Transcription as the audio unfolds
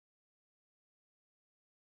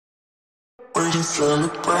to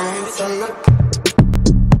celebrate.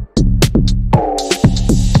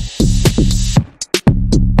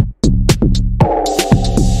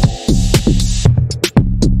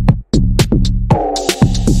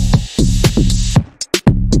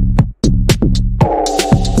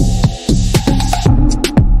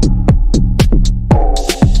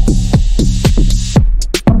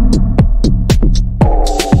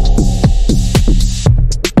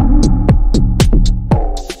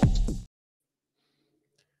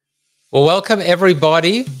 Well, welcome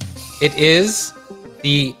everybody. It is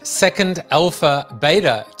the second Alpha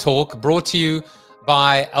Beta talk brought to you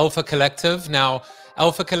by Alpha Collective. Now,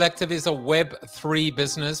 Alpha Collective is a Web3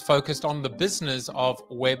 business focused on the business of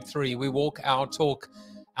Web3. We walk our talk.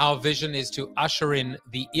 Our vision is to usher in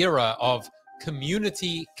the era of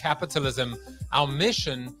community capitalism. Our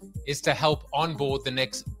mission is to help onboard the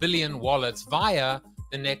next billion wallets via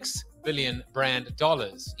the next billion brand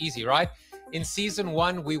dollars. Easy, right? In season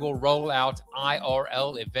 1, we will roll out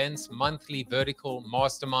IRL events, monthly vertical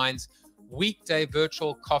masterminds, weekday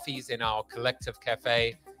virtual coffees in our collective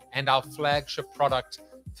cafe, and our flagship product,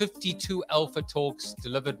 52 Alpha Talks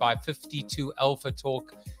delivered by 52 Alpha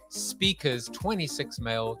Talk speakers, 26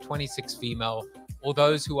 male, 26 female, or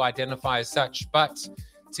those who identify as such. But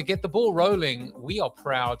to get the ball rolling, we are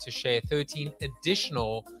proud to share 13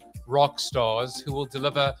 additional rock stars who will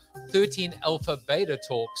deliver 13 Alpha Beta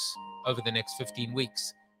Talks over the next 15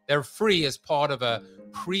 weeks. They're free as part of a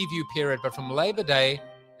preview period, but from Labor Day,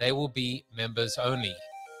 they will be members only.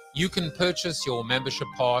 You can purchase your membership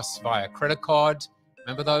pass via credit card.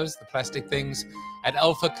 Remember those, the plastic things, at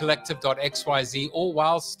alphacollective.xyz, or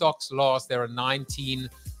while stocks last, there are 19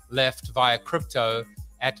 left via crypto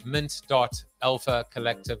at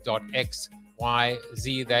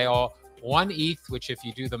mint.alphacollective.xyz. They are 1 ETH, which if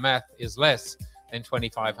you do the math is less than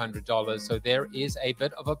 $2,500. So there is a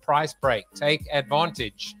bit of a price break. Take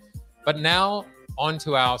advantage. But now on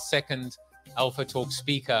to our second Alpha Talk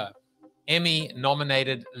speaker,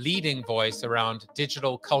 Emmy-nominated leading voice around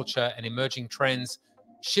digital culture and emerging trends.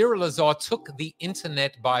 Shira Lazar took the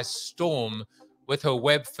internet by storm with her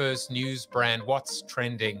web-first news brand, What's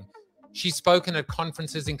Trending. She's spoken at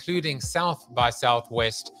conferences including South by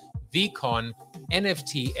Southwest, VCon,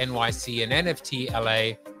 NFT NYC, and NFT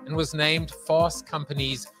LA, and was named Fast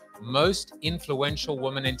Company's most influential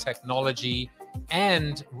woman in technology,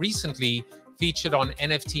 and recently featured on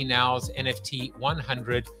NFT Now's NFT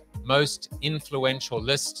 100 most influential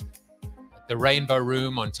list at the Rainbow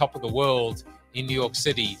Room on top of the world in New York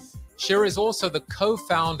City. Shira is also the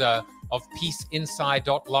co-founder of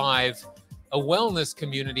PeaceInside.live, a wellness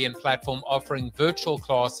community and platform offering virtual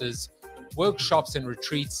classes, workshops, and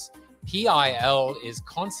retreats. PIL is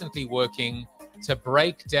constantly working to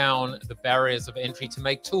break down the barriers of entry to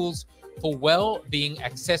make tools for well-being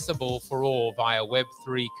accessible for all via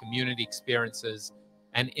Web3 community experiences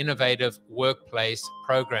and innovative workplace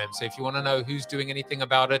programs. So if you want to know who's doing anything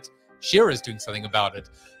about it, Shira is doing something about it.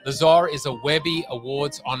 Lazar is a Webby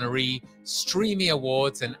Awards honoree, Streamy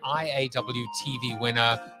Awards, and IAW TV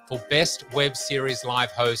winner for Best Web Series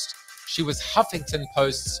Live Host. She was Huffington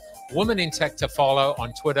Post's Woman in Tech to Follow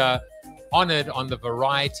on Twitter, honored on the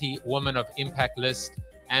Variety Woman of Impact list,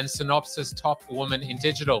 and Synopsis Top Woman in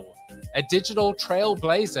Digital. A digital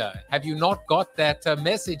trailblazer. Have you not got that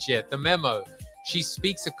message yet, the memo? She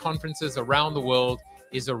speaks at conferences around the world,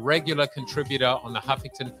 is a regular contributor on the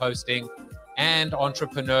Huffington Posting and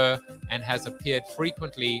entrepreneur, and has appeared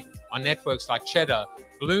frequently on networks like Cheddar,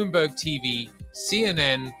 Bloomberg TV,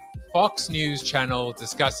 CNN, Fox News Channel,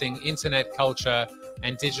 discussing internet culture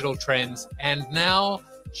and digital trends. And now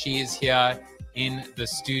she is here in the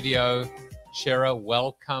studio. Shira,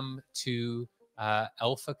 welcome to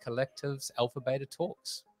Alpha Collective's Alpha Beta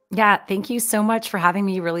Talks. Yeah, thank you so much for having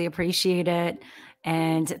me. Really appreciate it.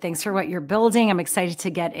 And thanks for what you're building. I'm excited to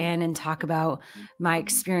get in and talk about my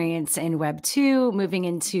experience in Web 2, moving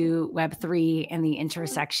into Web 3, and the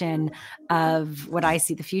intersection of what I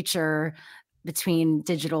see the future between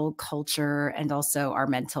digital culture and also our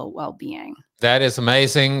mental well-being. That is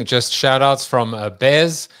amazing. Just shout outs from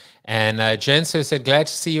Bez and Jens, who said, glad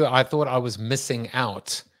to see you. I thought I was missing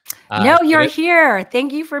out. No, you're here.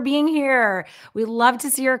 Thank you for being here. We love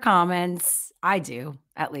to see your comments. I do,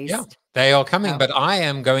 at least. Yeah, they are coming, but I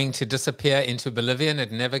am going to disappear into Bolivian.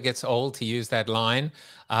 It never gets old to use that line.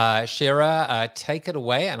 Shira, take it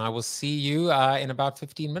away, and I will see you in about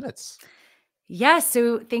 15 minutes. Yeah,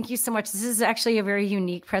 so thank you so much. This is actually a very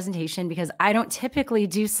unique presentation because I don't typically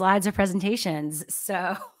do slides or presentations.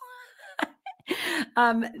 So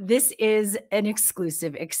this is an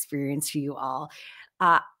exclusive experience for you all.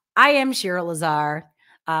 I am Shira Lazar.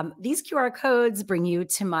 These QR codes bring you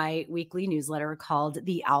to my weekly newsletter called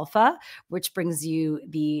The Alpha, which brings you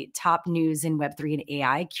the top news in Web3 and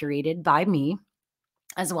AI curated by me,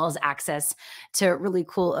 as well as access to really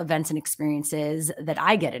cool events and experiences that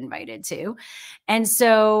I get invited to. And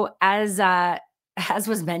so, as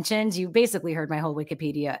was mentioned, you basically heard my whole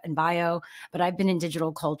Wikipedia and bio, but I've been in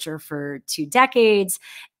digital culture for 2 decades.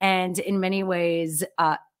 And in many ways,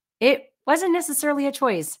 it wasn't necessarily a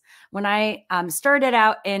choice. When I started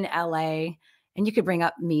out in LA, and you could bring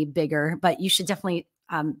up me bigger, but you should definitely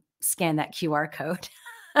scan that QR code.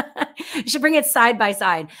 You should bring it side by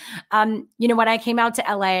side. When I came out to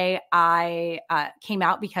LA, I came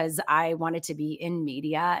out because I wanted to be in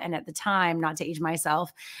media. And at the time, not to age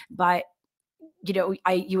myself, but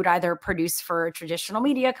you would either produce for a traditional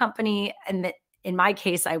media company, and that in my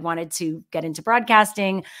case, I wanted to get into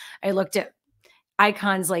broadcasting. I looked at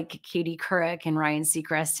icons like Katie Couric and Ryan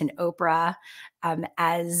Seacrest and Oprah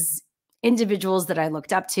as individuals that I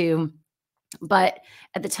looked up to. But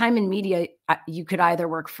at the time in media, you could either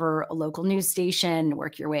work for a local news station,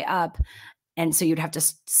 work your way up. And so you'd have to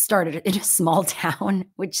start it in a small town,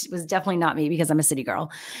 which was definitely not me because I'm a city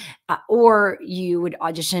girl. Or you would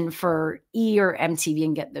audition for E or MTV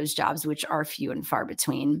and get those jobs, which are few and far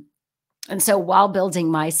between. And so while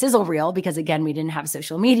building my sizzle reel, because again, we didn't have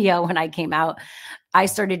social media when I came out, I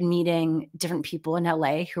started meeting different people in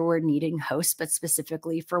LA who were needing hosts, but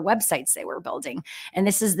specifically for websites they were building. And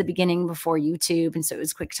this is the beginning before YouTube. And so it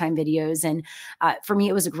was QuickTime videos. And for me,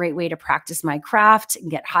 it was a great way to practice my craft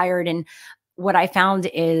and get hired. And what I found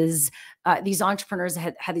is these entrepreneurs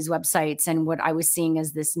had these websites, and what I was seeing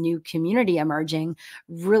as this new community emerging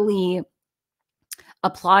really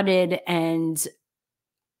applauded and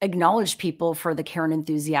acknowledge people for the care and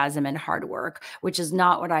enthusiasm and hard work, which is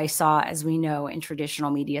not what I saw, as we know, in traditional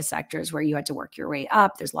media sectors where you had to work your way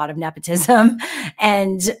up. There's a lot of nepotism.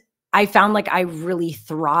 And I found like I really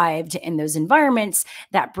thrived in those environments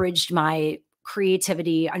that bridged my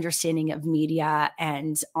creativity, understanding of media,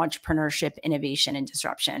 and entrepreneurship, innovation, and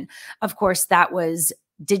disruption. Of course, that was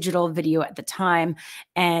digital video at the time.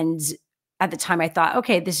 And at the time, I thought,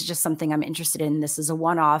 okay, this is just something I'm interested in. This is a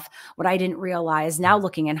one-off. What I didn't realize, now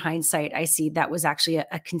looking in hindsight, I see that was actually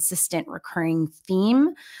a consistent recurring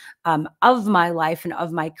theme of my life and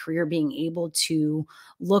of my career, being able to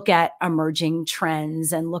look at emerging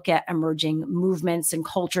trends and look at emerging movements and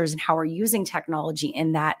cultures and how we're using technology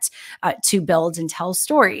in that to build and tell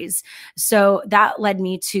stories. So that led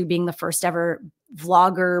me to being the first ever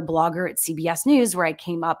blogger at CBS News, where I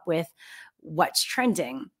came up with what's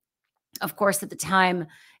trending. Of course, at the time,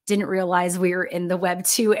 didn't realize we were in the Web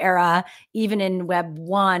 2 era. Even in Web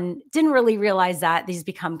 1, didn't really realize that these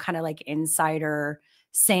become kind of like insider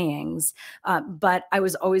sayings. But I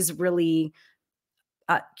was always really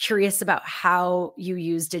curious about how you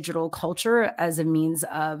use digital culture as a means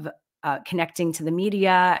of connecting to the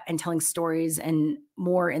media and telling stories, and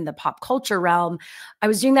more in the pop culture realm. I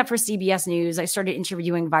was doing that for CBS News. I started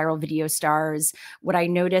interviewing viral video stars. What I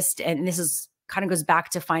noticed, and this is kind of goes back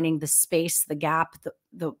to finding the space, the gap,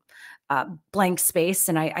 the blank space.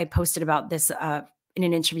 And I posted about this in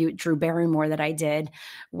an interview with Drew Barrymore that I did,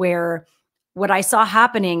 where what I saw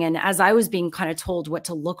happening, and as I was being kind of told what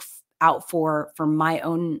to look out for my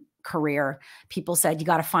own career, people said, you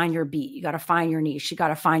got to find your beat, you got to find your niche, you got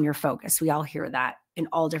to find your focus. We all hear that in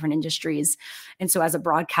all different industries. And so as a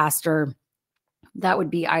broadcaster, that would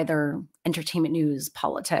be either entertainment news,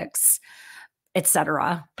 politics,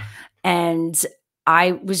 etc. And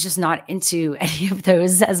I was just not into any of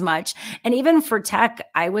those as much. And even for tech,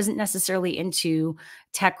 I wasn't necessarily into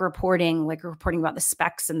tech reporting, like reporting about the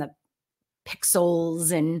specs and the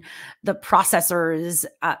pixels and the processors.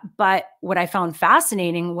 But what I found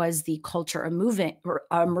fascinating was the culture of movement or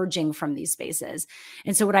emerging from these spaces.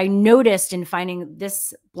 And so what I noticed in finding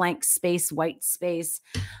this blank space, white space,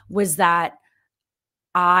 was that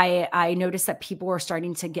I noticed that people were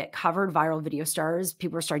starting to get covered, viral video stars.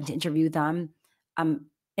 People were starting to interview them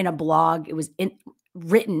in a blog. It was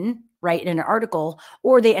written, right, in an article,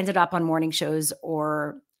 or they ended up on morning shows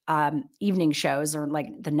or evening shows, or like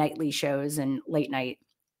the nightly shows and late night.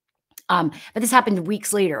 But this happened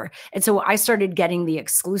weeks later. And so I started getting the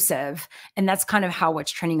exclusive, and that's kind of how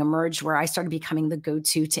What's Trending emerged, where I started becoming the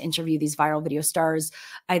go-to to interview these viral video stars.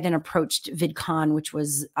 I then approached VidCon, which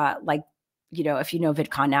was like, if you know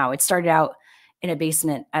VidCon now, it started out in a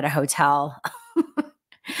basement at a hotel.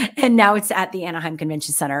 And now it's at the Anaheim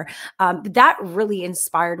Convention Center. That really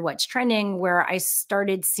inspired What's Trending, where I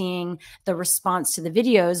started seeing the response to the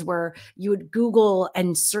videos, where you would Google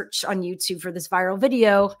and search on YouTube for this viral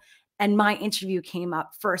video, and my interview came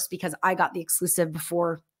up first because I got the exclusive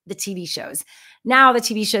before the TV shows. Now the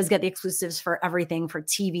TV shows get the exclusives for everything, for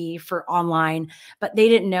TV, for online, but they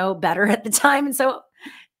didn't know better at the time. And so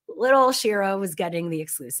little Shira was getting the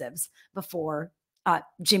exclusives before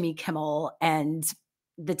Jimmy Kimmel and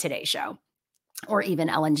the Today Show, or even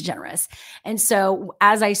Ellen DeGeneres. And so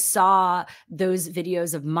as I saw those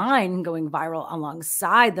videos of mine going viral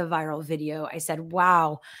alongside the viral video, I said,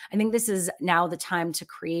 wow, I think this is now the time to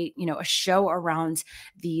create, a show around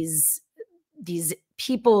these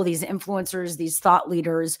people, these influencers, these thought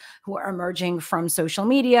leaders who are emerging from social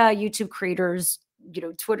media, YouTube creators,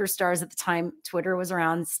 Twitter stars at the time. Twitter was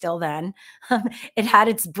around still then. It had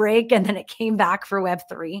its break and then it came back for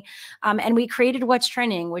Web3. And we created What's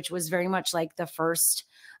Trending, which was very much like the first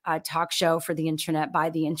talk show for the internet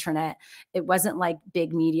by the internet. It wasn't like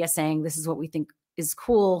big media saying, this is what we think is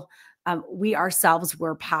cool. We ourselves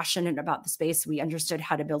were passionate about the space. We understood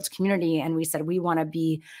how to build community. And we said, we want to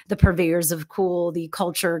be the purveyors of cool, the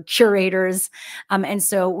culture curators. And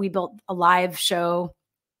so we built a live show.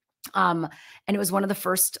 And it was one of the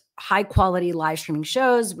first high quality live streaming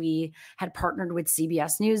shows. We had partnered with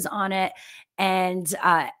CBS News on it. And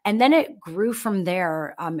then it grew from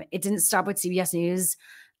there. It didn't stop with CBS News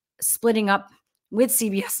splitting up with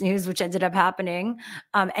CBS News, which ended up happening,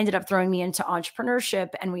 ended up throwing me into entrepreneurship.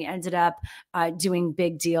 And we ended up doing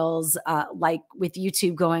big deals like with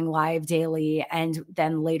YouTube going live daily. And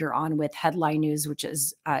then later on with Headline News, which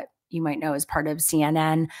is you might know as part of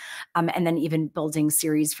CNN, and then even building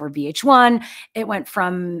series for VH1. It went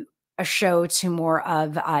from a show to more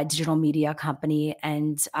of a digital media company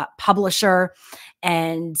and publisher.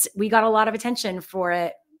 And we got a lot of attention for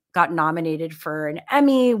it, got nominated for an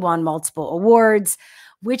Emmy, won multiple awards,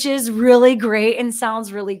 which is really great and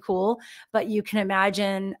sounds really cool. But you can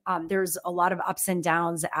imagine there's a lot of ups and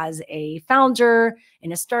downs as a founder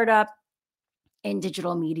in a startup in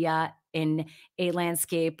digital media, in a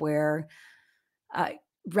landscape where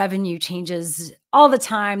revenue changes all the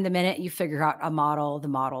time. The minute you figure out a model, the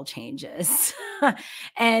model changes.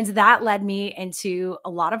 And that led me into a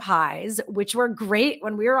lot of highs, which were great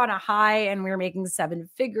when we were on a high and we were making 7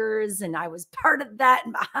 figures. And I was part of that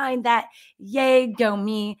and behind that. Yay, go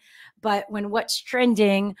me. But when What's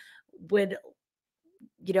Trending would,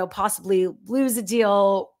 possibly lose a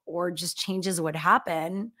deal or just changes would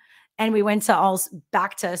happen, and we went to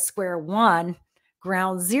back to square one,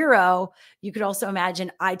 ground zero, you could also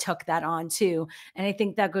imagine I took that on too. And I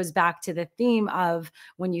think that goes back to the theme of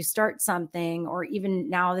when you start something, or even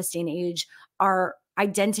now this day and age, our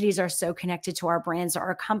identities are so connected to our brands,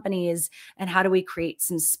 our companies, and how do we create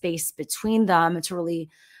some space between them to really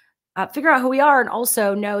figure out who we are, and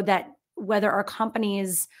also know that whether our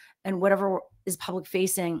companies and whatever is public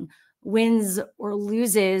facing wins or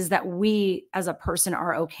loses, that we as a person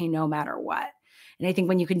are okay no matter what. And I think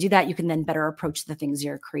when you can do that, you can then better approach the things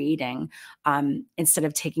you're creating instead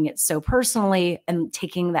of taking it so personally and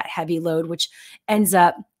taking that heavy load, which ends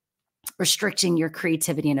up restricting your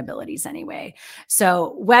creativity and abilities anyway.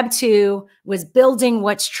 So Web 2 was building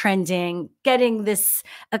What's Trending, getting this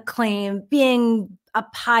acclaim, being a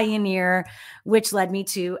pioneer, which led me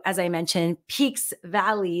to, as I mentioned, peaks,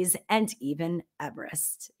 valleys, and even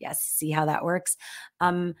Everest. Yes, see how that works?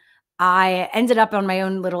 I ended up on my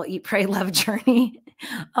own little eat, pray, love journey.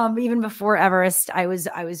 Even before Everest, I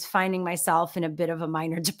was finding myself in a bit of a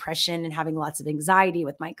minor depression and having lots of anxiety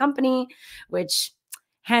with my company, which,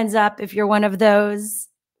 hands up, if you're one of those,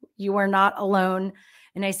 you are not alone.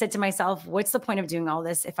 And I said to myself, what's the point of doing all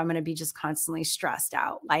this if I'm going to be just constantly stressed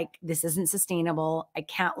out? Like, this isn't sustainable. I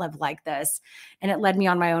can't live like this. And it led me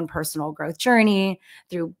on my own personal growth journey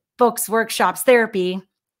through books, workshops, therapy,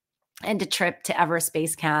 and a trip to Everest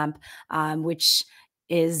Base Camp, which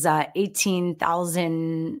is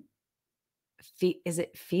 18,000 feet. Is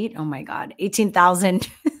it feet? Oh my God. 18,000.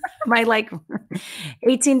 Am I like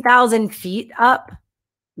 18,000 feet up?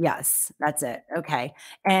 Yes, that's it. Okay.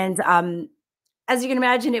 And as you can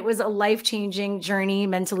imagine, it was a life-changing journey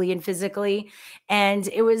mentally and physically. And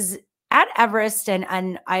it was at Everest,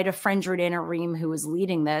 and I had a friend, Jordana Ream, who was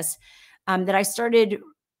leading this, that I started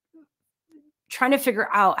trying to figure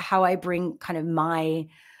out how I bring kind of my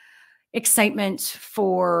excitement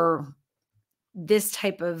for this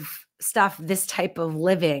type of stuff, this type of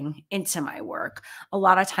living into my work. A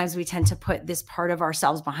lot of times we tend to put this part of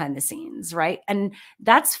ourselves behind the scenes, right? And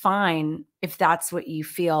that's fine if that's what you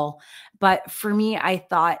feel. But for me, I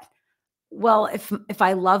thought, well, if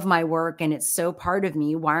I love my work and it's so part of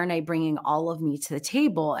me, why aren't I bringing all of me to the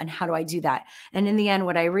table? And how do I do that? And in the end,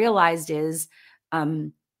 what I realized is,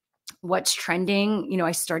 What's Trending,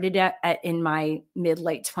 I started in my mid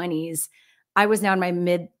late 20s. I was now in my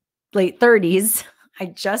mid late 30s. I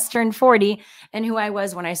just turned 40, and who I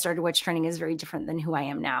was when I started What's Trending is very different than who I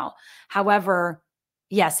am now. However,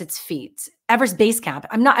 yes, it's feet. Everest base camp.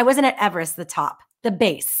 I wasn't at Everest, the top, the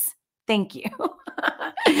base. Thank you.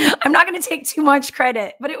 I'm not going to take too much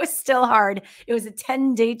credit, but it was still hard. It was a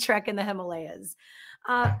 10-day trek in the Himalayas.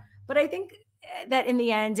 But I think that in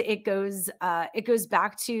the end, it goes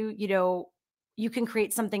back to, you can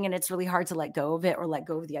create something and it's really hard to let go of it or let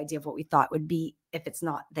go of the idea of what we thought would be if it's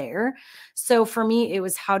not there. So for me, it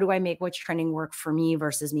was, how do I make What's Trending work for me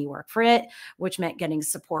versus me work for it, which meant getting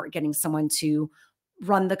support, getting someone to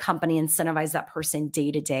run the company, incentivize that person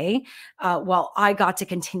day to day, while I got to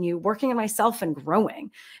continue working on myself and growing,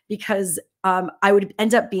 because I would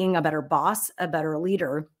end up being a better boss, a better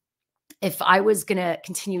leader. If I was going to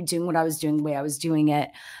continue doing what I was doing the way I was doing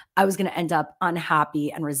it, I was going to end up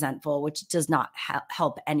unhappy and resentful, which does not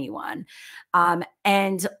help anyone.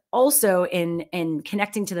 And also in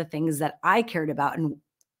connecting to the things that I cared about and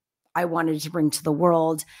I wanted to bring to the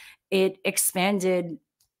world, it expanded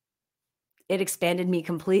me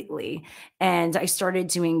completely. And I started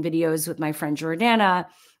doing videos with my friend Jordana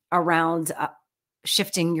around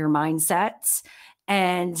shifting your mindsets.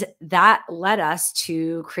 And that led us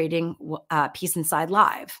to creating Peace Inside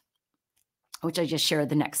Live, which I just shared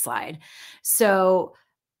the next slide. So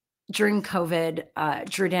during COVID,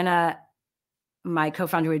 Jordana, my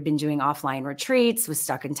co-founder, who had been doing offline retreats, was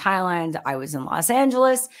stuck in Thailand. I was in Los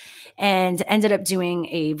Angeles and ended up doing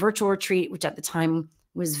a virtual retreat, which at the time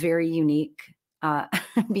was very unique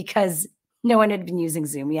because no one had been using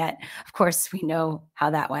Zoom yet. Of course, we know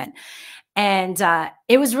how that went. And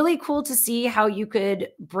it was really cool to see how you could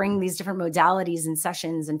bring these different modalities and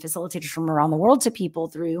sessions and facilitators from around the world to people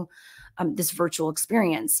through this virtual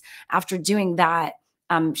experience. After doing that,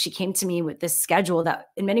 she came to me with this schedule that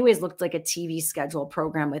in many ways looked like a TV schedule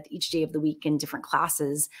program with each day of the week in different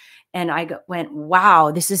classes. And I went,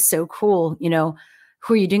 wow, this is so cool.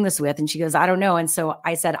 Who are you doing this with? And she goes, I don't know. And so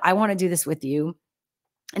I said, I want to do this with you.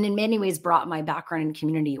 And in many ways brought my background in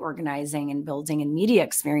community organizing and building and media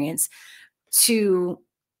experience to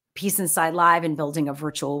Peace Inside Live and building a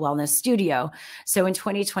virtual wellness studio. So in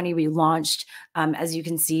 2020, we launched, as you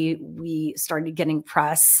can see, we started getting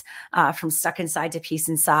press from Stuck Inside to Peace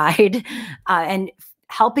Inside and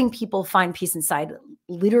helping people find peace inside,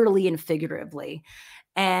 literally and figuratively.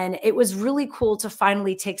 And it was really cool to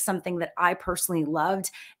finally take something that I personally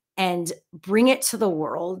loved and bring it to the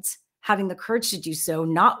world, having the courage to do so,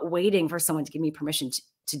 not waiting for someone to give me permission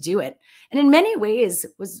to do it. And in many ways,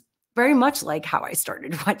 it was very much like how I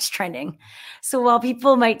started What's Trending. So while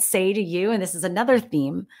people might say to you, and this is another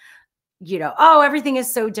theme, oh, everything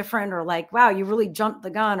is so different, or like, wow, you really jumped the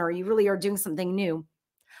gun, or you really are doing something new,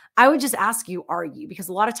 I would just ask you, are you? Because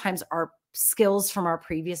a lot of times our skills from our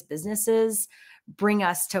previous businesses bring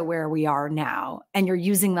us to where we are now, and you're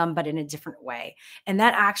using them, but in a different way. And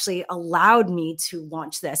that actually allowed me to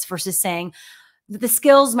launch this versus saying that the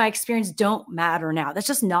skills, my experience don't matter now. That's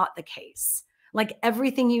just not the case. Like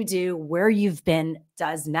everything you do, where you've been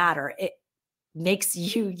does matter. It makes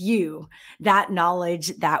you, that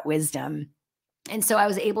knowledge, that wisdom. And so I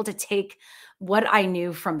was able to take what I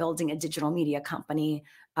knew from building a digital media company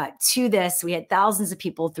to this. We had thousands of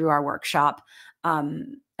people through our workshops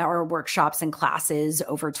and classes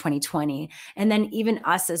over 2020. And then even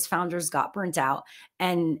us as founders got burnt out.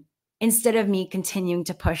 And instead of me continuing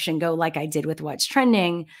to push and go like I did with What's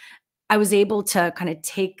Trending, I was able to kind of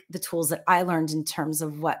take the tools that I learned in terms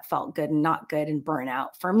of what felt good and not good and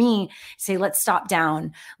burnout for me, say, let's stop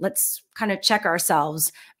down. Let's kind of check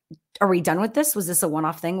ourselves. Are we done with this? Was this a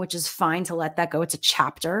one-off thing, which is fine to let that go? It's a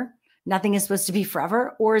chapter. Nothing is supposed to be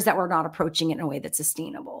forever. Or is that we're not approaching it in a way that's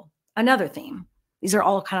sustainable? Another theme. These are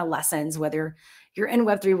all kind of lessons, whether you're in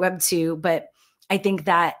Web3, Web2, but I think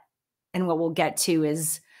that, and what we'll get to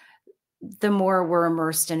is the more we're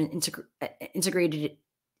immersed and integrated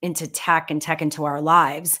into tech and tech into our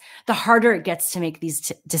lives, the harder it gets to make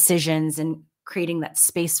these decisions and creating that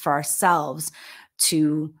space for ourselves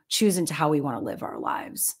to choose into how we want to live our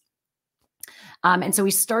lives. And so we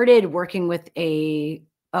started working with a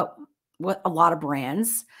lot of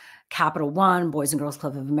brands, Capital One, Boys and Girls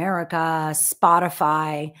Club of America,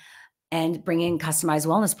 Spotify, and bringing customized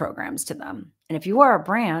wellness programs to them. And if you are a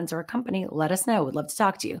brand or a company, let us know. We'd love to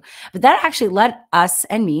talk to you. But that actually led us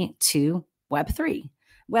and me to Web3.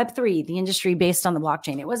 Web3, the industry based on the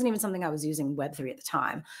blockchain. It wasn't even something I was using Web3 at the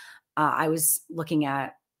time. I was looking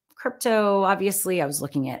at crypto, obviously. I was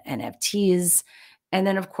looking at NFTs. And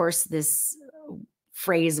then, of course, this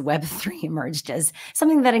phrase Web3 emerged as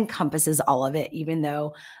something that encompasses all of it, even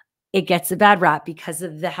though it gets a bad rap because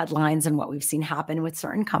of the headlines and what we've seen happen with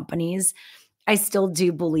certain companies. I still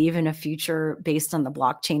do believe in a future based on the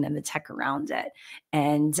blockchain and the tech around it.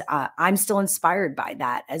 And I'm still inspired by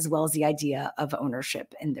that, as well as the idea of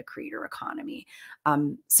ownership in the creator economy.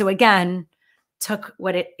 So again, took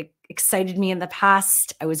what it excited me in the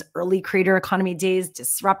past. I was early creator economy days,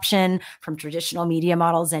 disruption from traditional media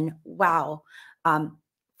models, and wow,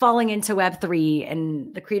 falling into Web3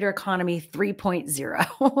 and the creator economy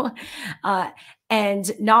 3.0.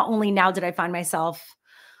 And not only now did I find myself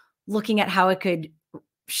looking at how it could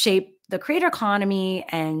shape the creator economy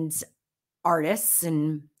and artists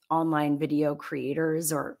and online video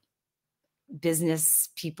creators or business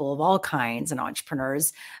people of all kinds and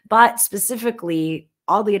entrepreneurs, but specifically,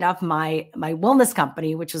 oddly enough, my wellness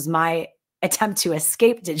company, which was my attempt to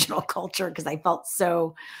escape digital culture because I felt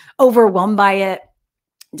so overwhelmed by it,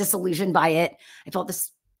 disillusioned by it. I felt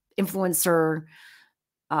this influencer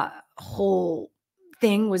whole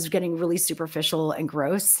thing was getting really superficial and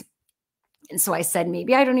gross. And so I said,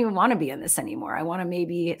 maybe I don't even want to be in this anymore. I want to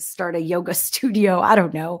maybe start a yoga studio. I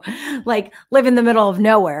don't know, like live in the middle of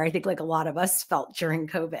nowhere. I think like a lot of us felt during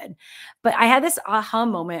COVID. But I had this aha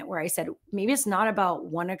moment where I said, maybe it's not about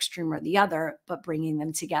one extreme or the other, but bringing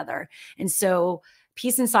them together. And so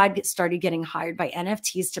Peace Inside started getting hired by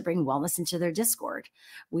NFTs to bring wellness into their Discord.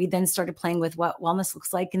 We then started playing with what wellness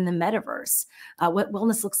looks like in the metaverse, what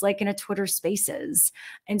wellness looks like in a Twitter Spaces.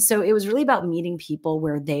 And so it was really about meeting people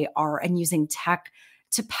where they are and using tech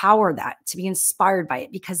to power that, to be inspired by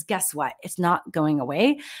it, because guess what? It's not going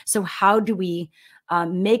away. So how do we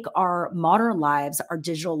make our modern lives, our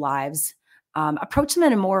digital lives, approach them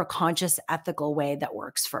in a more conscious, ethical way that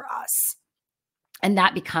works for us? And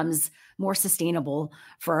that becomes more sustainable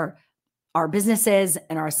for our businesses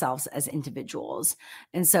and ourselves as individuals.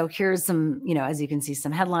 And so here's some, as you can see,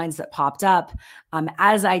 some headlines that popped up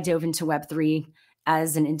as I dove into Web3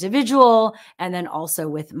 as an individual, and then also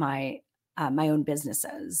with my own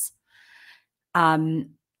businesses.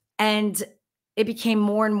 And it became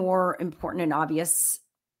more and more important and obvious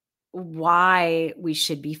why we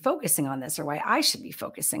should be focusing on this, or why I should be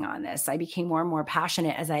focusing on this. I became more and more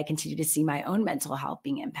passionate as I continue to see my own mental health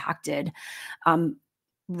being impacted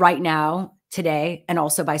right now, today, and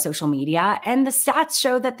also by social media. And the stats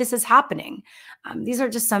show that this is happening. These are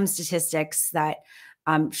just some statistics that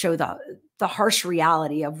show the harsh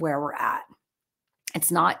reality of where we're at.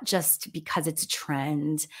 It's not just because it's a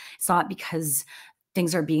trend. It's not because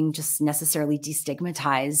things are being just necessarily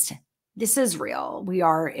destigmatized. This is real. We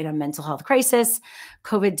are in a mental health crisis.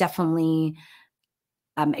 COVID definitely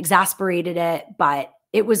exasperated it, but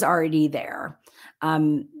it was already there. A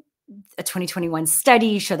 2021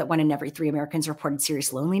 study showed that 1 in every 3 Americans reported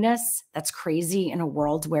serious loneliness. That's crazy in a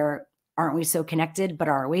world where aren't we so connected, but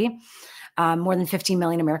are we? More than 15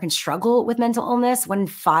 million Americans struggle with mental illness. 1 in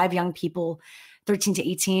 5 young people, 13 to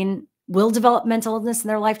 18, will develop mental illness in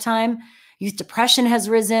their lifetime. Youth depression has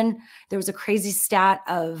risen. There was a crazy stat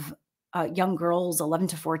of young girls, 11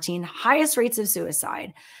 to 14, highest rates of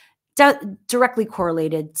suicide, directly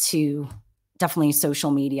correlated to definitely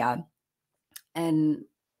social media. And,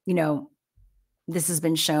 this has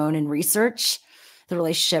been shown in research, the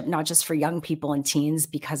relationship, not just for young people and teens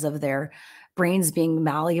because of their brains being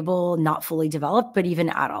malleable, not fully developed, but even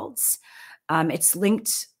adults. It's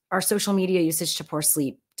linked our social media usage to poor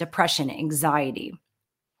sleep, depression, anxiety.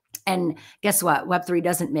 And guess what? Web3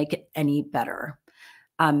 doesn't make it any better.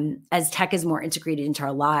 As tech is more integrated into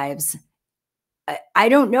our lives, I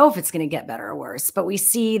don't know if it's going to get better or worse, but we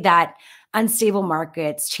see that unstable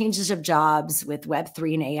markets, changes of jobs with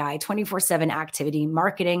Web3 and AI, 24/7 activity,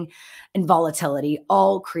 marketing, and volatility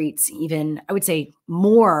all creates even, I would say,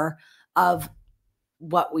 more of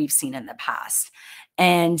what we've seen in the past.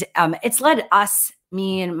 And it's led us,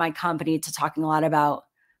 me and my company, to talking a lot about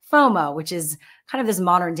FOMO, which is kind of this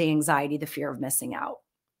modern day anxiety, the fear of missing out.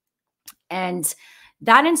 And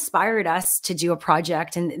that inspired us to do a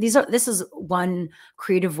project. And this is one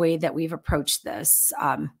creative way that we've approached this,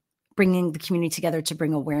 bringing the community together to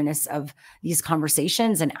bring awareness of these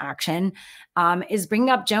conversations and action, is bringing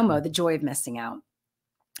up JOMO, the joy of missing out.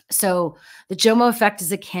 So the JOMO Effect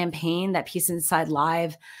is a campaign that Peace Inside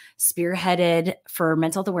Live spearheaded for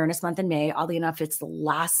Mental Health Awareness Month in May. Oddly enough, it's the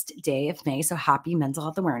last day of May, so happy Mental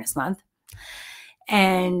Health Awareness Month.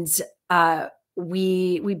 And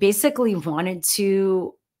we basically wanted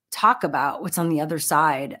to talk about what's on the other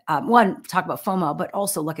side. One, talk about FOMO, but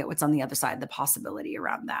also look at what's on the other side, the possibility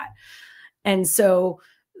around that. And so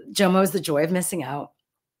JOMO is the joy of missing out.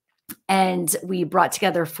 And we brought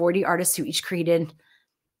together 40 artists who each created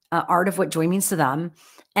art of what joy means to them.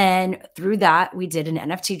 And through that, we did an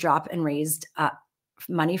NFT drop and raised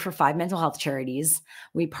money for 5 mental health charities.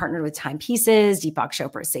 We partnered with Timepieces, Deepak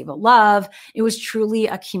Chopra, Save a Love. It was truly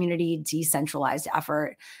a community decentralized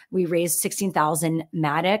effort. We raised 16,000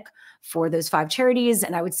 Matic for those 5 charities.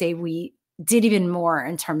 And I would say we did even more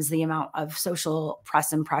in terms of the amount of social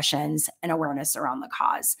press impressions and awareness around the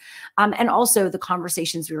cause. And also the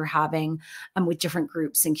conversations we were having with different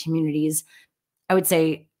groups and communities, I would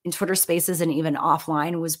say in Twitter Spaces and even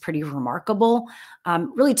offline, was pretty remarkable.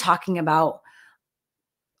 Really talking about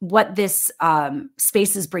what this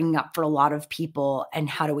space is bringing up for a lot of people, and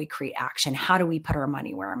how do we create action? How do we put our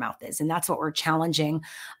money where our mouth is? And that's what we're challenging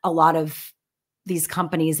a lot of these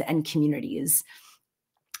companies and communities.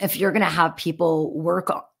 If you're going to have people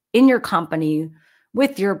work in your company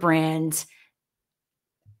with your brand,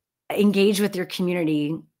 engage with your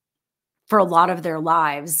community for a lot of their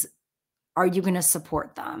lives, are you going to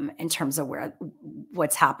support them in terms of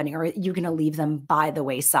what's happening? Or are you going to leave them by the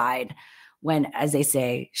wayside when, as they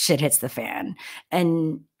say, shit hits the fan?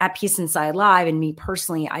 And at Peace Inside Live, and me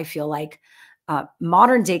personally, I feel like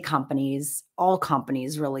modern day companies, all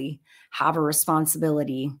companies really, have a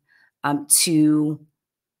responsibility to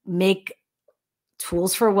make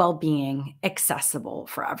tools for well-being accessible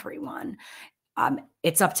for everyone.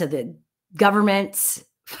 It's up to the government.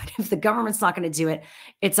 But if the government's not going to do it,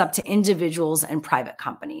 it's up to individuals and private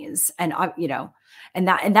companies. And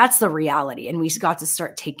and that's the reality. And we got to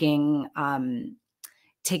start taking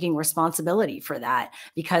responsibility for that,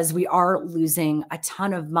 because we are losing a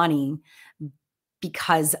ton of money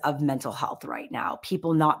because of mental health right now.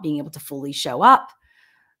 People not being able to fully show up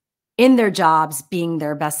in their jobs, being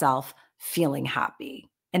their best self, feeling happy.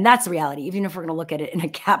 And that's the reality, even if we're going to look at it in a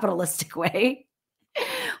capitalistic way,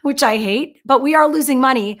 which I hate, but we are losing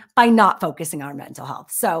money by not focusing on mental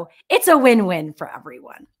health. So it's a win-win for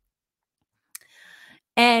everyone.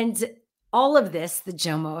 And all of this, the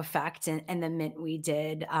JOMO effect and the mint we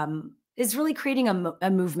did, is really creating a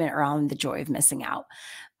movement around the joy of missing out.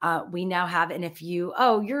 We now have, and if you,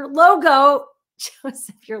 your logo,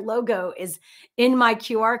 Joseph, your logo is in my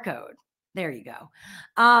QR code. There you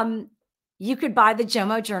go. You could buy the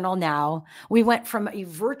JOMO journal now. We went from a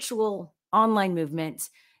virtual online movement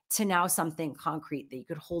to now something concrete that you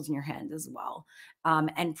could hold in your hand as well,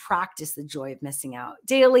 and practice the joy of missing out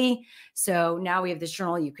daily. So now we have this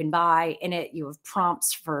journal you can buy. In it, you have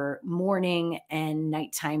prompts for morning and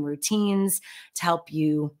nighttime routines to help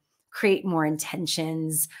you create more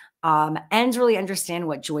intentions, and really understand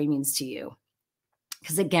what joy means to you.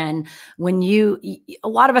 Because again, when a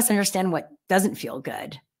lot of us understand what doesn't feel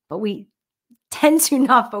good, but we tend to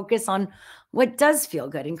not focus on what does feel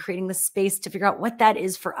good, and creating the space to figure out what that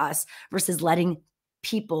is for us versus letting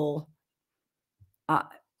people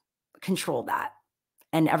control that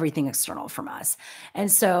and everything external from us.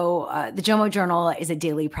 And so the JOMO journal is a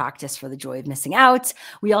daily practice for the joy of missing out.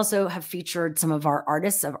 We also have featured some of our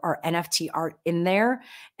artists of our NFT art in there.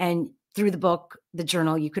 And through the book, the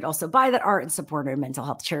journal, you could also buy that art and support our mental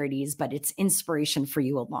health charities, but it's inspiration for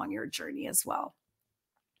you along your journey as well.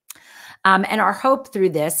 And our hope through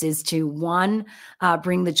this is to, one,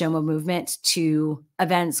 bring the JOMO movement to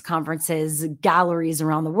events, conferences, galleries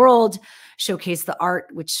around the world, showcase the art,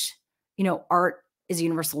 which, art is a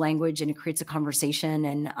universal language, and it creates a conversation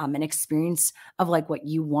and an experience of like what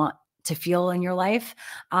you want to feel in your life.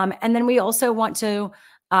 And then we also want to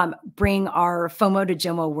bring our FOMO to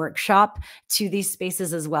JOMO workshop to these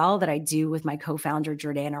spaces as well, that I do with my co-founder,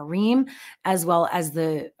 Jordana Ream, as well as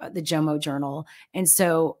the JOMO journal. And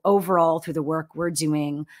so overall, through the work we're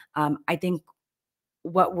doing, I think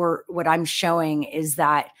what I'm showing is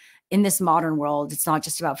that in this modern world, it's not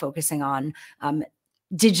just about focusing on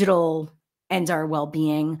digital and our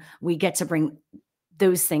well-being. We get to bring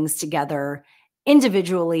those things together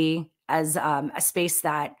individually as a space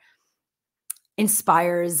that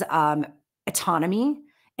inspires autonomy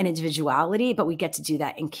and individuality, but we get to do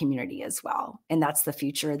that in community as well. And that's the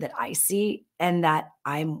future that I see and that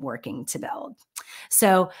I'm working to build.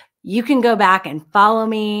 So you can go back and follow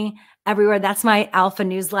me everywhere. That's my alpha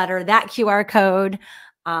newsletter, that QR code.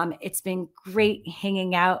 It's been great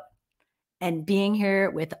hanging out and being here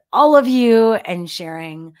with all of you and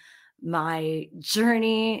sharing my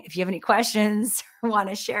journey. If you have any questions or want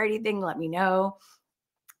to share anything, let me know.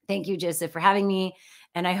 Thank you, Joseph, for having me.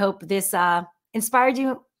 And I hope this inspired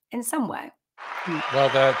you in some way. Well,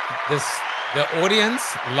 the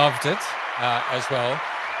audience loved it as well.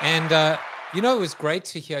 And, it was great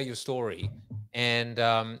to hear your story. And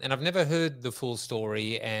I've never heard the full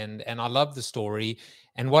story, and I love the story.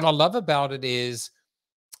 And what I love about it is,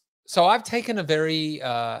 so I've taken a very,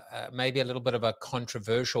 maybe a little bit of a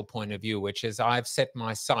controversial point of view, which is I've set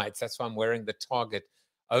my sights. That's why I'm wearing the Target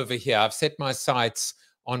over here. I've set my sights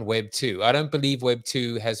on Web 2. I don't believe Web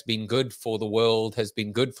 2 has been good for the world, has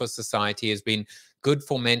been good for society, has been good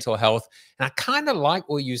for mental health. And I kind of like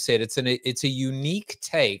what you said. It's a unique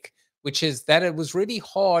take, which is that it was really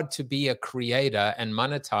hard to be a creator and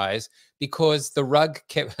monetize because the rug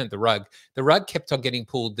kept the rug kept on getting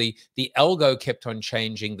pulled. The algo kept on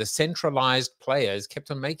changing. The centralized players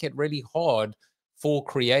kept on making it really hard for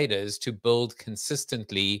creators to build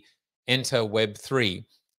consistently into Web 3.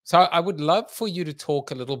 So I would love for you to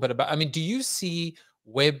talk a little bit about, I mean, do you see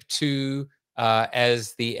Web 2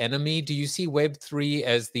 as the enemy? Do you see Web 3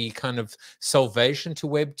 as the kind of salvation to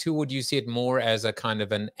Web 2, or do you see it more as a kind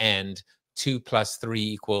of an and 2 + 3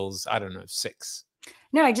 equals, I don't know, 6?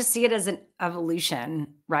 No, I just see it as an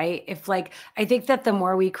evolution, right? If like, I think that the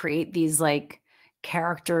more we create these like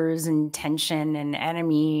characters and tension and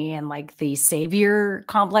enemy and like the savior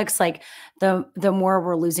complex, like the more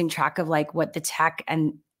we're losing track of like what the tech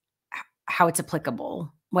and how it's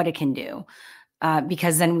applicable, what it can do.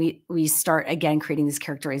 Because then we start again creating these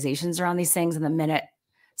characterizations around these things, and the minute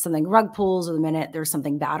something rug pulls or the minute there's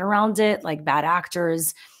something bad around it, like bad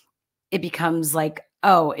actors, it becomes like,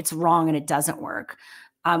 oh, it's wrong and it doesn't work.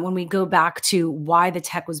 When we go back to why the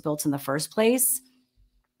tech was built in the first place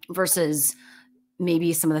versus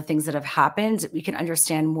maybe some of the things that have happened, we can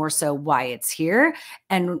understand more so why it's here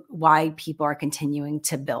and why people are continuing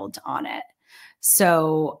to build on it.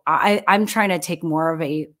 So I'm trying to take more of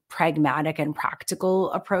a pragmatic and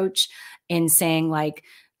practical approach in saying like,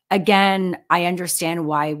 again, I understand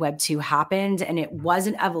why Web 2 happened and it was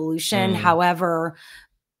an evolution. However,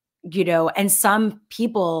 you know, and some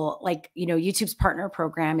people like, you know, YouTube's partner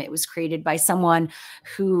program, it was created by someone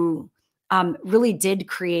who really did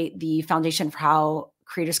create the foundation for how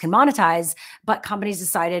creators can monetize, but companies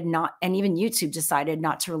decided not, and even YouTube decided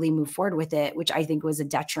not to really move forward with it, which I think was a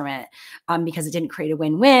detriment because it didn't create a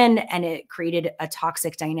win-win, and it created a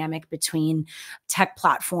toxic dynamic between tech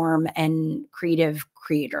platform and creative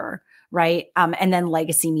creator, right? And then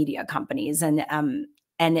legacy media companies, and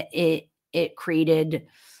it created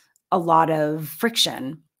a lot of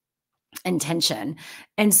friction and tension.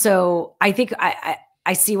 And so I think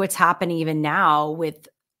I see what's happening even now with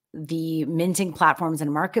the minting platforms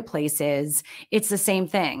and marketplaces. It's the same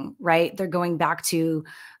thing, right? They're going back to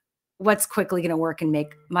what's quickly going to work and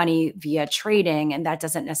make money via trading. And that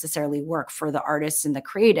doesn't necessarily work for the artists and the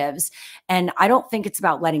creatives. And I don't think it's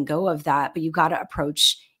about letting go of that, but you got to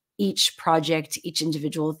approach each project, each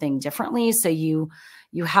individual thing differently. So you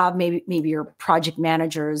have maybe your project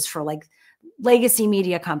managers for like legacy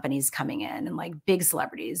media companies coming in and like big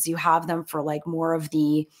celebrities. You have them for like more of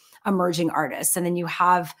the emerging artists. And then you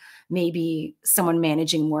have maybe someone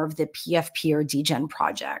managing more of the PFP or DGen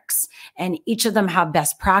projects. And each of them have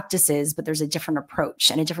best practices, but there's a different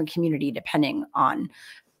approach and a different community depending on,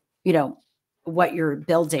 you know, what you're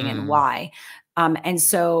building and why. And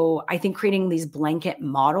so I think creating these blanket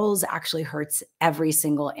models actually hurts every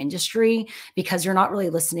single industry because you're not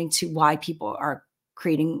really listening to why people are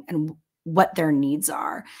creating and what their needs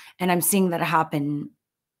are. And I'm seeing that happen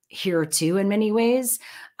here too in many ways.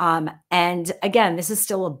 And again, this is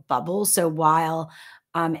still a bubble. So while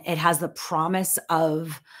it has the promise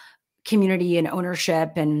of community and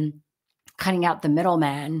ownership and cutting out the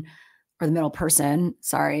middleman or the middle person,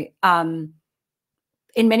 sorry,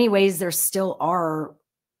 in many ways, there still are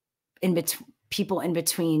people in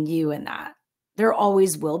between you and that. There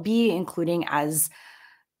always will be, including as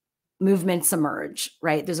movements emerge,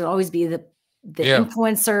 right? There's always be the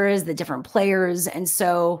influencers, the different players. And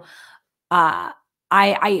so I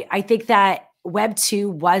think that Web 2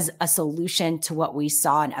 was a solution to what we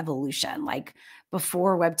saw in evolution. Like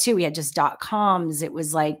before Web 2, we had just .coms. It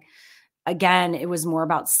was like, again, it was more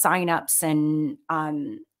about signups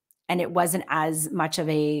and it wasn't as much of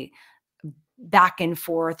a back and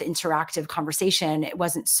forth interactive conversation. It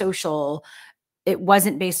wasn't social. It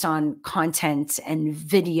wasn't based on content and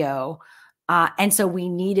video. And so we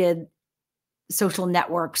needed social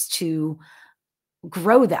networks to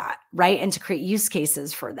grow that, right? And to create use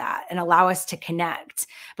cases for that and allow us to connect.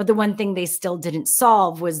 But the one thing they still didn't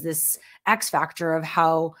solve was this X factor of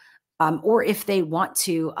how, or if they want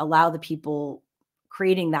to allow the people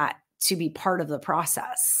creating that to be part of the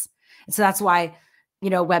process. And so that's why, you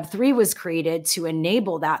know, Web3 was created to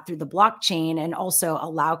enable that through the blockchain and also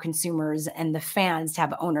allow consumers and the fans to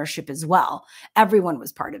have ownership as well. Everyone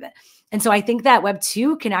was part of it. And so I think that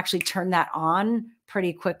Web2 can actually turn that on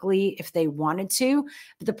pretty quickly if they wanted to.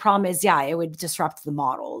 But the problem is, yeah, it would disrupt the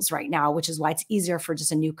models right now, which is why it's easier for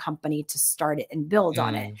just a new company to start it and build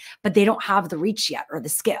on it. But they don't have the reach yet or the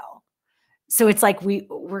scale. So it's like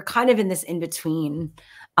we're kind of in this in between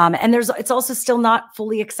And it's also still not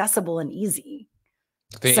fully accessible and easy.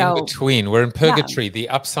 The So, in-between, we're in yeah. purgatory, the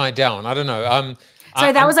upside down. I don't know.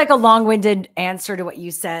 Sorry, that was like a long-winded answer to what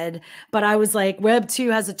you said, but I was like, Web 2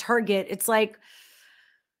 has a target. It's like,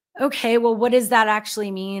 okay, well, what does that actually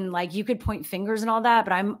mean? Like, you could point fingers and all that,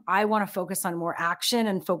 but I want to focus on more action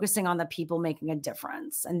and focusing on the people making a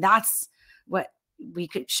difference. And that's what we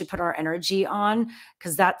should put our energy on,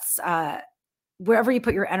 because that's wherever you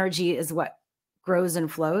put your energy is what grows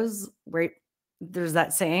and flows, right? There's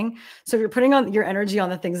that saying. So if you're putting on your energy on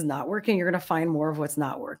the things not working, you're going to find more of what's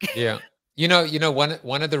not working. Yeah. You know,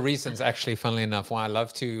 one of the reasons, actually, funnily enough, why I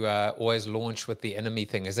love to always launch with the enemy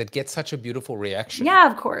thing is it gets such a beautiful reaction. Yeah,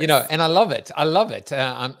 of course. You know, and I love it. I love it.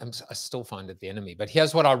 I still find it the enemy. But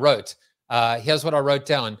here's what I wrote. Here's what I wrote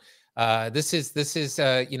down. This is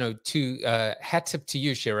you know, hat tip to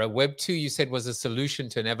you, Shira. Web 2, you said, was a solution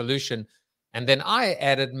to an evolution. And then I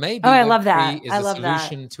added, maybe I love that. is a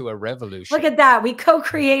solution to a revolution. Look at that. We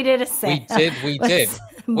co-created a saying. We did.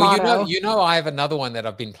 Well, you know, I have another one that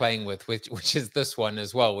I've been playing with, which is this one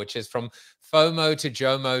as well, which is from FOMO to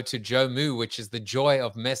JOMO to JOMU, which is the joy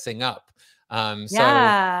of messing up.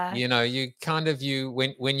 So, you know, you kind of,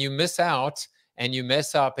 when you miss out and you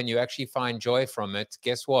mess up and you actually find joy from it,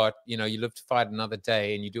 guess what? You know, you live to fight another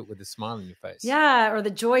day and you do it with a smile on your face. Yeah. Or the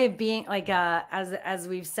joy of being like, as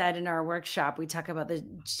we've said in our workshop, we talk about the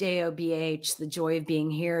JOBH, the joy of being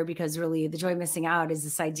here, because really the joy of missing out is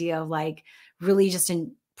this idea of like really just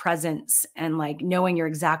in presence and like knowing you're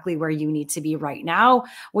exactly where you need to be right now,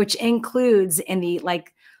 which includes in the,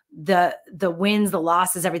 like the wins, the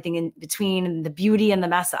losses, everything in between, and the beauty and the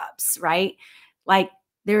mess ups, right? Like,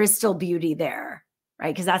 there is still beauty there,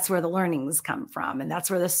 right? Because that's where the learnings come from. And that's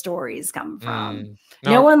where the stories come from.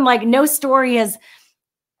 No story has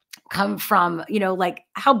come from, you know, like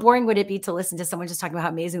how boring would it be to listen to someone just talking about how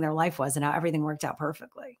amazing their life was and how everything worked out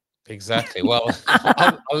perfectly? Exactly. Well,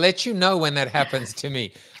 I'll let you know when that happens to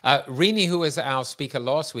me. Rini, who was our speaker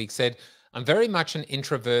last week, said, I'm very much an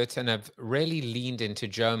introvert and have really leaned into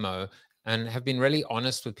JOMO and have been really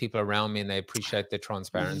honest with people around me, and they appreciate the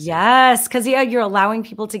transparency. Yes, because you're allowing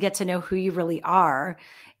people to get to know who you really are.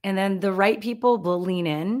 And then the right people will lean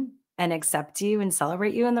in and accept you and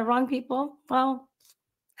celebrate you, and the wrong people, well,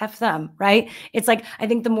 F them, right? It's like, I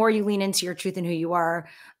think the more you lean into your truth and who you are,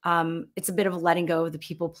 it's a bit of a letting go of the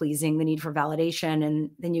people pleasing, the need for validation,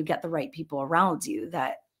 and then you get the right people around you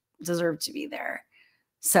that deserve to be there.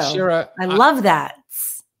 So Shira, I love that.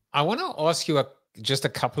 I want to ask you just a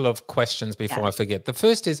couple of questions before I forget. The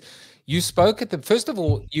first is, you spoke at first of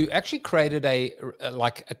all, you actually created a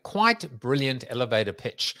quite brilliant elevator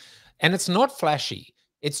pitch, and it's not flashy.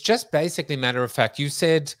 It's just basically matter of fact. You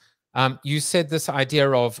said this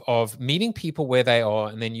idea of meeting people where they are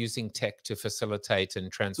and then using tech to facilitate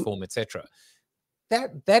and transform, etc.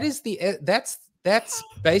 That's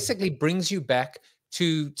basically brings you back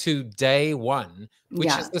to day one,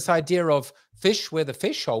 which is this idea of fish where the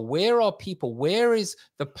fish are. Where are people? Where is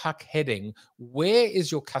the puck heading? Where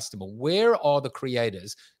is your customer? Where are the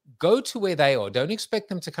creators? Go to where they are. Don't expect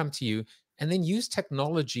them to come to you. And then use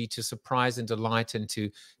technology to surprise and delight and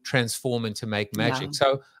to transform and to make magic. Yeah.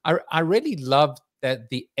 So I really love that,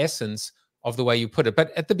 the essence of the way you put it.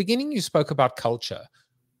 But at the beginning, you spoke about culture.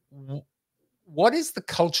 What is the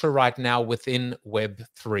culture right now within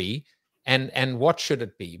Web3? And what should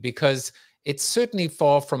it be? Because it's certainly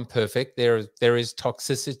far from perfect. There is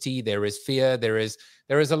toxicity, there is fear, there is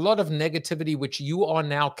a lot of negativity, which you are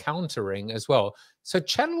now countering as well. So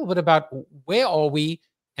chat a little bit about where are we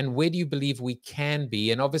and where do you believe we can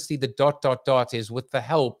be? And obviously the ... is with the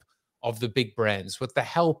help of the big brands, with the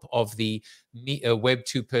help of the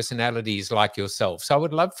Web2 personalities like yourself. So I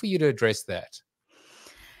would love for you to address that.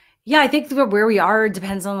 Yeah, I think where we are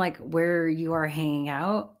depends on like where you are hanging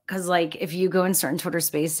out. Cause like if you go in certain Twitter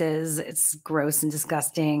spaces, it's gross and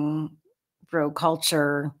disgusting, bro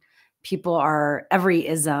culture. People are every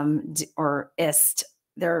ism or ist.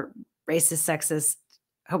 They're racist, sexist,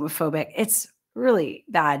 homophobic. It's really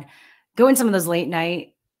bad. Go in some of those late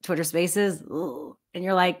night Twitter spaces, and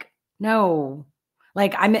you're like, no,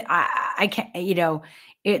 like I can't, you know,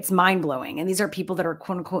 it's mind blowing. And these are people that are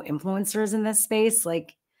quote unquote influencers in this space.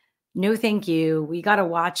 Like, no, thank you. We got to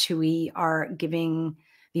watch who we are giving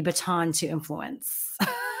the baton to influence.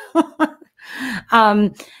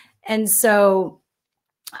 And so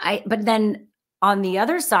but then on the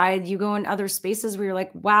other side, you go in other spaces where you're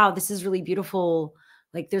like, wow, this is really beautiful.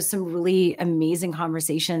 Like there's some really amazing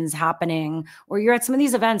conversations happening, or you're at some of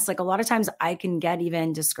these events. Like a lot of times I can get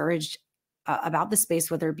even discouraged about the space,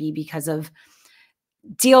 whether it be because of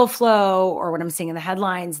deal flow or what I'm seeing in the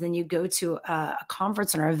headlines. Then you go to a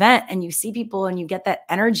conference or an event and you see people and you get that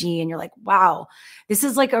energy and you're like, wow, this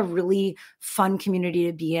is like a really fun community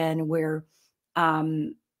to be in where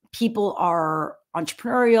people are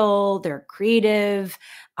entrepreneurial, they're creative,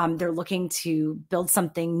 they're looking to build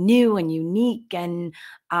something new and unique and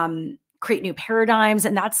create new paradigms.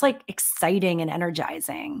 And that's like exciting and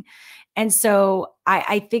energizing. And so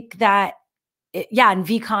I think that and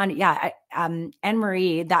VCon, Anne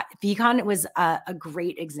Marie, that VCon was a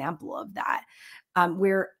great example of that.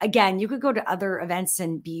 Where again, you could go to other events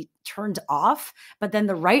and be turned off, but then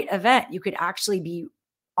the right event, you could actually be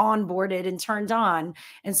onboarded and turned on.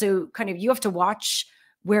 And so kind of you have to watch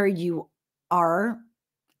where you are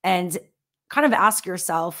and kind of ask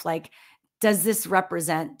yourself, like, does this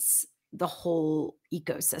represent the whole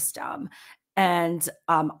ecosystem? And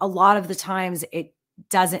a lot of the times it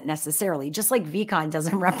doesn't necessarily, just like VCon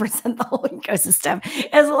doesn't represent the whole ecosystem.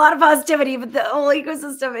 It has a lot of positivity, but the whole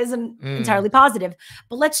ecosystem isn't entirely positive.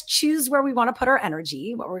 But let's choose where we want to put our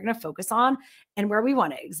energy, what we're going to focus on, and where we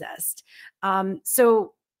want to exist.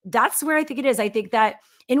 So that's where I think it is. I think that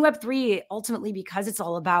in Web3, ultimately, because it's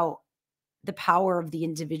all about the power of the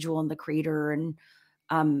individual and the creator and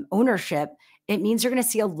ownership, it means you're going to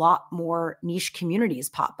see a lot more niche communities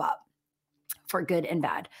pop up, for good and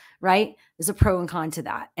bad, right? There's a pro and con to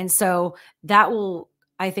that. And so that will,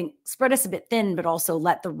 I think, spread us a bit thin, but also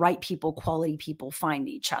let the right people, quality people find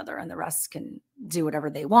each other and the rest can do whatever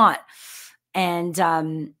they want.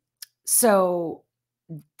 And so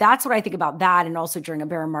that's what I think about that. And also during a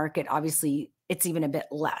bear market, obviously it's even a bit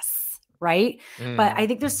less, right? But I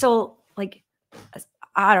think there's still like,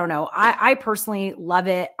 I don't know. I personally love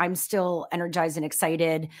it. I'm still energized and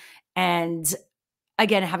excited. And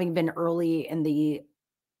again, having been early in the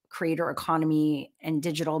creator economy and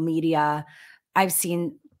digital media, I've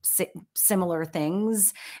seen similar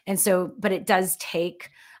things. And so, but it does take,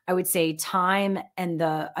 I would say, time and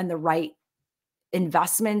the right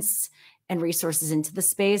investments and resources into the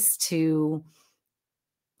space to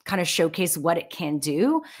kind of showcase what it can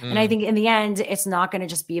do. And I think in the end, it's not going to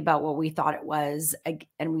just be about what we thought it was.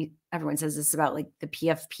 And everyone says this about like the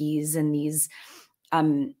PFPs and these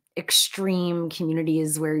extreme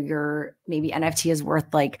communities where your maybe NFT is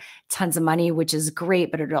worth like tons of money, which is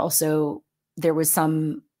great, but it also, there was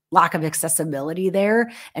some lack of accessibility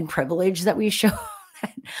there and privilege that we show.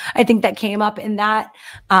 I think that came up in that.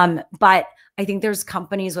 But I think there's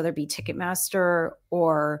companies, whether it be Ticketmaster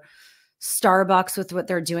or Starbucks, with what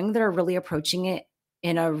they're doing, that are really approaching it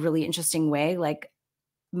in a really interesting way. Like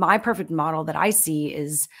my perfect model that I see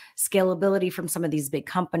is scalability from some of these big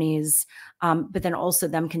companies, but then also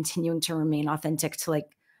them continuing to remain authentic to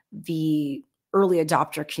like the early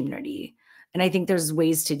adopter community. And I think there's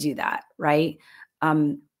ways to do that, right?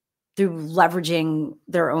 Through leveraging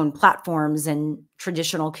their own platforms and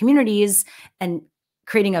traditional communities and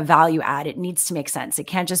creating a value add. It needs to make sense. It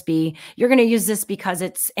can't just be, you're going to use this because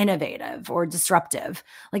it's innovative or disruptive.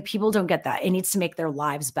 Like people don't get that. It needs to make their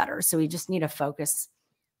lives better. So we just need to focus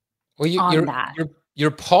on that.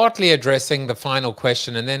 You're partly addressing the final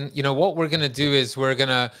question. And then, you know, what we're going to do is we're going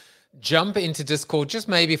to jump into Discord just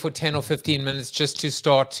maybe for 10 or 15 minutes just to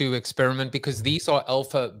start to experiment, because these are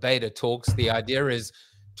alpha beta talks. The idea is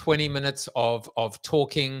 20 minutes of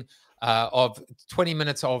talking, of 20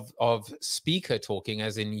 minutes of speaker talking,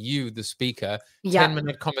 as in you, the speaker,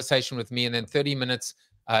 10-minute conversation with me, and then 30 minutes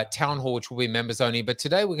town hall, which will be members only. But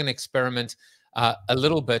today we're going to experiment a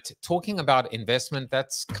little bit talking about investment.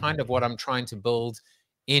 That's kind of what I'm trying to build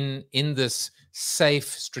in this safe,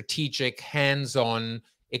 strategic, hands-on,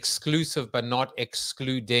 exclusive but not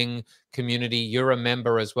excluding community. You're a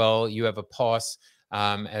member as well. You have a pass,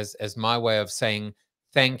 as my way of saying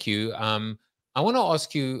thank you. I want to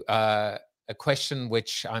ask you a question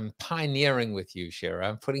which I'm pioneering with you, Shira.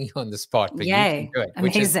 I'm putting you on the spot, but Yay. you can do it.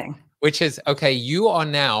 Amazing. Which is, okay, you are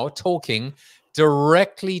now talking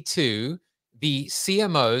directly to the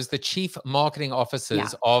CMOs, the chief marketing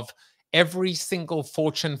officers of every single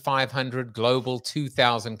Fortune 500 Global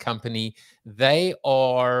 2000 company. They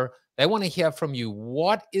want to hear from you.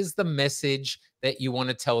 What is the message that you want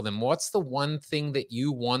to tell them? What's the one thing that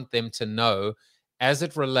you want them to know as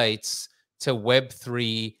it relates to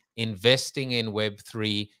Web3, investing in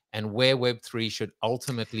Web3, and where Web3 should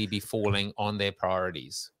ultimately be falling on their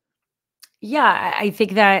priorities? Yeah, I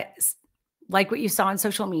think that, like what you saw on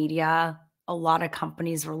social media, a lot of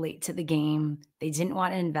companies were late to the game. They didn't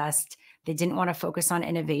want to invest. They didn't want to focus on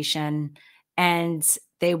innovation, and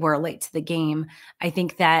they were late to the game. I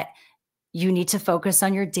think that you need to focus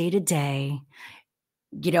on your day-to-day.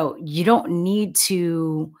 You know, you don't need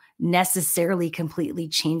to necessarily completely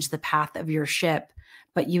change the path of your ship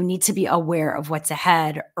but you need to be aware of what's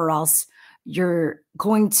ahead, or else you're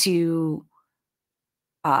going to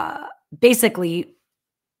basically,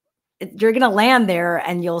 you're going to land there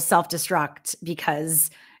and you'll self-destruct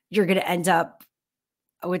because you're going to end up,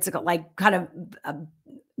 what's it called, like kind of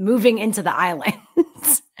moving into the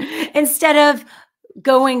islands instead of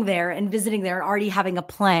going there and visiting there and already having a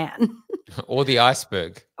plan. Or the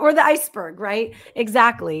iceberg. Or the iceberg, right?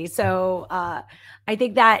 Exactly. So I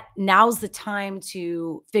think that now's the time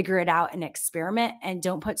to figure it out and experiment, and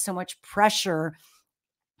don't put so much pressure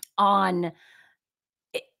on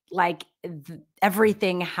like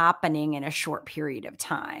everything happening in a short period of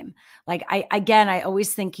time. Like I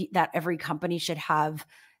always think that every company should have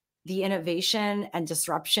the innovation and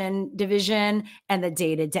disruption division and the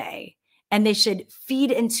day-to-day, and they should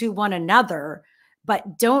feed into one another,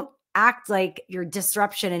 but don't act like your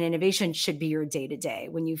disruption and innovation should be your day-to-day.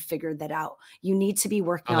 When you figure that out, you need to be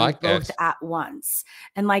working on both at once.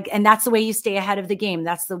 And that's the way you stay ahead of the game.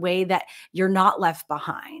 That's the way that you're not left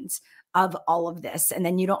behind of all of this. And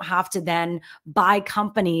then you don't have to then buy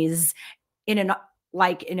companies in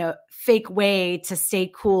a fake way to stay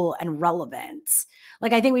cool and relevant.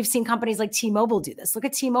 Like, I think we've seen companies like T-Mobile do this. Look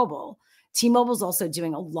at T-Mobile. T-Mobile's also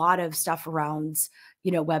doing a lot of stuff around,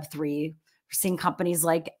 Web3. We're seeing companies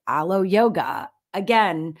like Alo Yoga.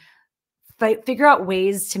 Again, figure out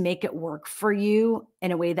ways to make it work for you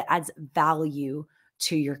in a way that adds value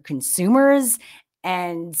to your consumers,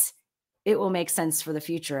 and it will make sense for the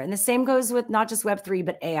future. And the same goes with not just Web3,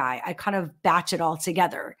 but AI. I kind of batch it all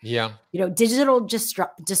together. Yeah. Digital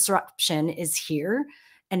disruption is here,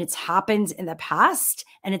 and it's happened in the past,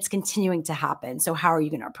 and it's continuing to happen. So how are you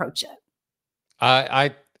going to approach it?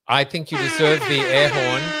 I think you deserve the air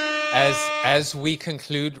horn as we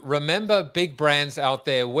conclude. Remember, big brands out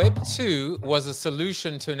there, Web 2 was a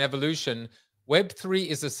solution to an evolution. Web 3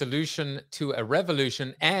 is a solution to a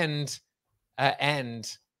revolution, and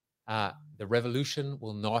the revolution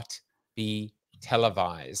will not be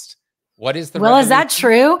televised. What is the revolution? Is that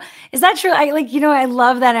true? Is that true? I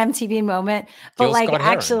love that MTV moment, but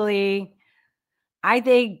actually, I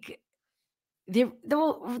think the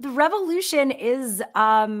revolution is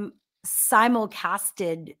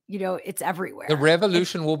simulcasted. It's everywhere. The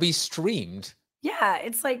revolution will be streamed. Yeah,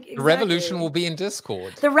 it's like exactly. The revolution will be in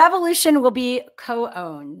Discord. The revolution will be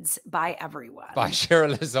co-owned by everyone. By Shira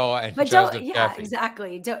Lazar and Joseph Jaffe.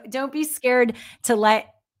 Exactly. Don't be scared to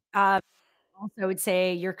let also would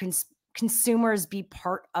say your consumers be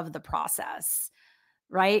part of the process,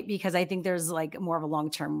 right? Because I think there's more of a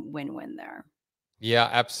long-term win-win there.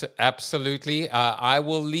 Yeah, absolutely. I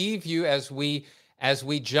will leave you as we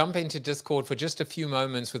jump into Discord for just a few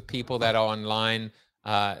moments with people that are online.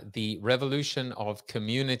 The revolution of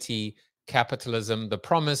community capitalism, the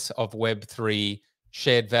promise of Web3,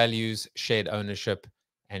 shared values, shared ownership,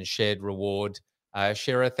 and shared reward.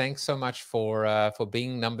 Shira, thanks so much for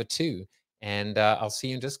being number 2. And I'll see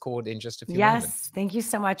you in Discord in just a few moments. Yes, thank you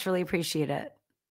so much. Really appreciate it.